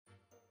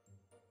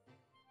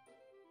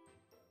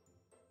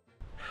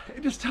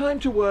it is time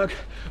to work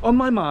on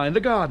my mind, the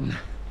garden.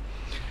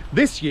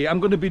 This year I'm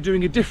going to be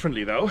doing it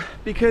differently though,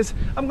 because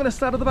I'm going to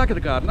start at the back of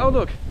the garden. Oh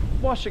look,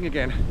 washing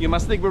again. You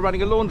must think we're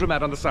running a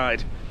laundromat on the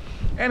side.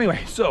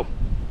 Anyway, so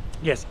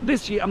yes,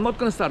 this year I'm not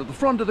going to start at the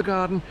front of the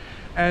garden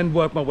and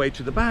work my way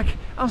to the back.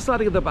 I'm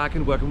starting at the back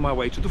and working my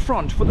way to the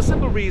front, for the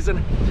simple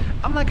reason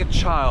I'm like a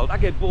child. I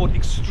get bored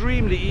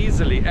extremely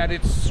easily and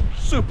it's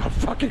super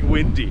fucking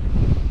windy.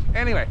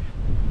 Anyway,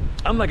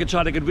 I'm like a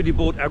child, I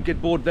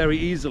get bored very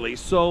easily.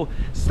 So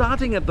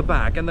starting at the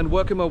back and then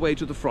working my way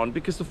to the front,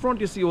 because the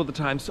front you see all the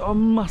time, so I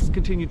must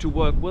continue to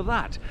work with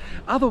that.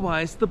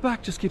 Otherwise, the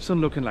back just keeps on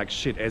looking like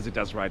shit as it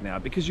does right now.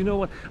 Because you know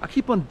what? I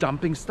keep on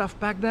dumping stuff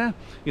back there,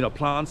 you know,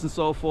 plants and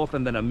so forth,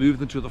 and then I move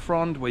them to the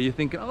front where you're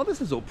thinking, oh,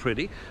 this is all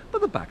pretty,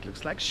 but the back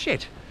looks like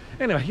shit.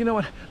 Anyway, you know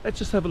what? Let's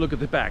just have a look at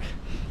the back.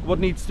 What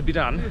needs to be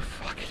done?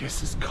 Fuck, it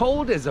is as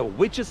cold as a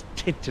witch's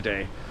tit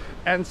today.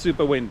 And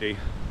super windy,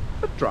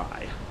 but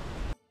dry.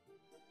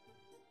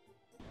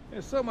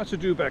 There's so much to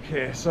do back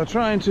here, so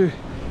trying to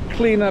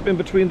clean up in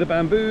between the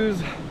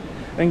bamboos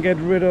and get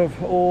rid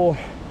of all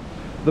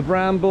the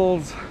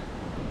brambles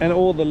and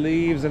all the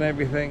leaves and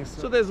everything.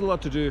 So there's a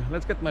lot to do.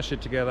 Let's get my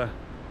shit together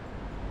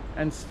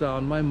and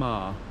start my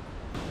ma.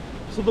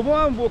 So the more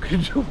I'm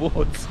walking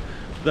towards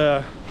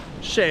the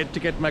shed to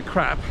get my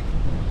crap,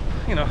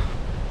 you know,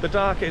 the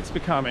darker it's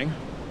becoming.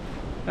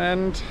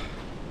 And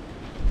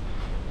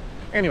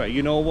anyway,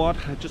 you know what?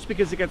 Just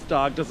because it gets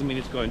dark doesn't mean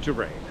it's going to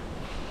rain.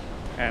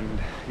 And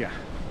yeah,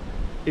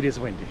 it is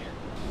windy.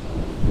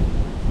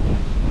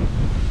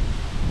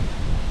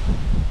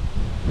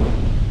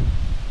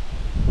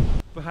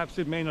 Perhaps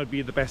it may not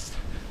be the best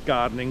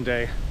gardening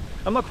day.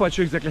 I'm not quite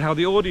sure exactly how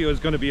the audio is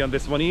going to be on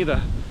this one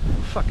either.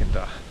 Fucking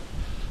duh.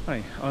 I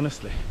mean,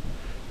 honestly,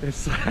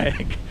 it's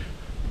like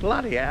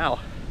bloody hell.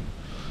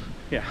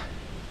 Yeah,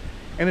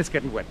 and it's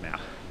getting wet now.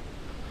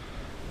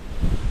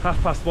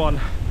 1:30.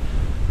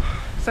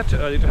 Is that too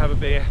early to have a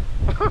beer?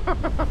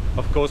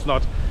 Of course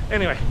not.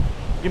 Anyway,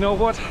 you know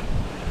what?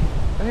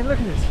 I mean, look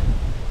at this.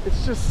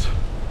 It's just...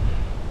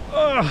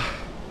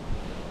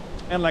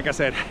 and like I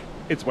said,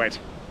 it's wet.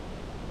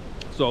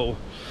 So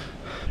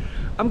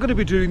I'm going to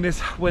be doing this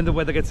when the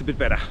weather gets a bit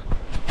better.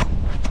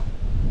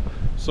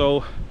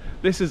 So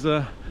this is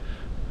a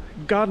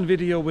garden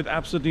video with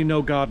absolutely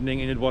no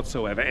gardening in it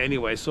whatsoever.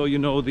 Anyway, so you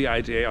know the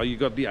idea, or you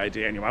got the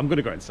idea. Anyway, I'm going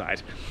to go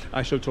inside.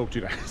 I shall talk to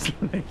you guys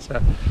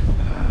later.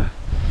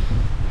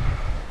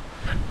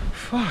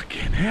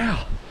 Fucking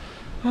hell.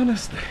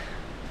 Honestly.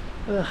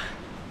 Ugh.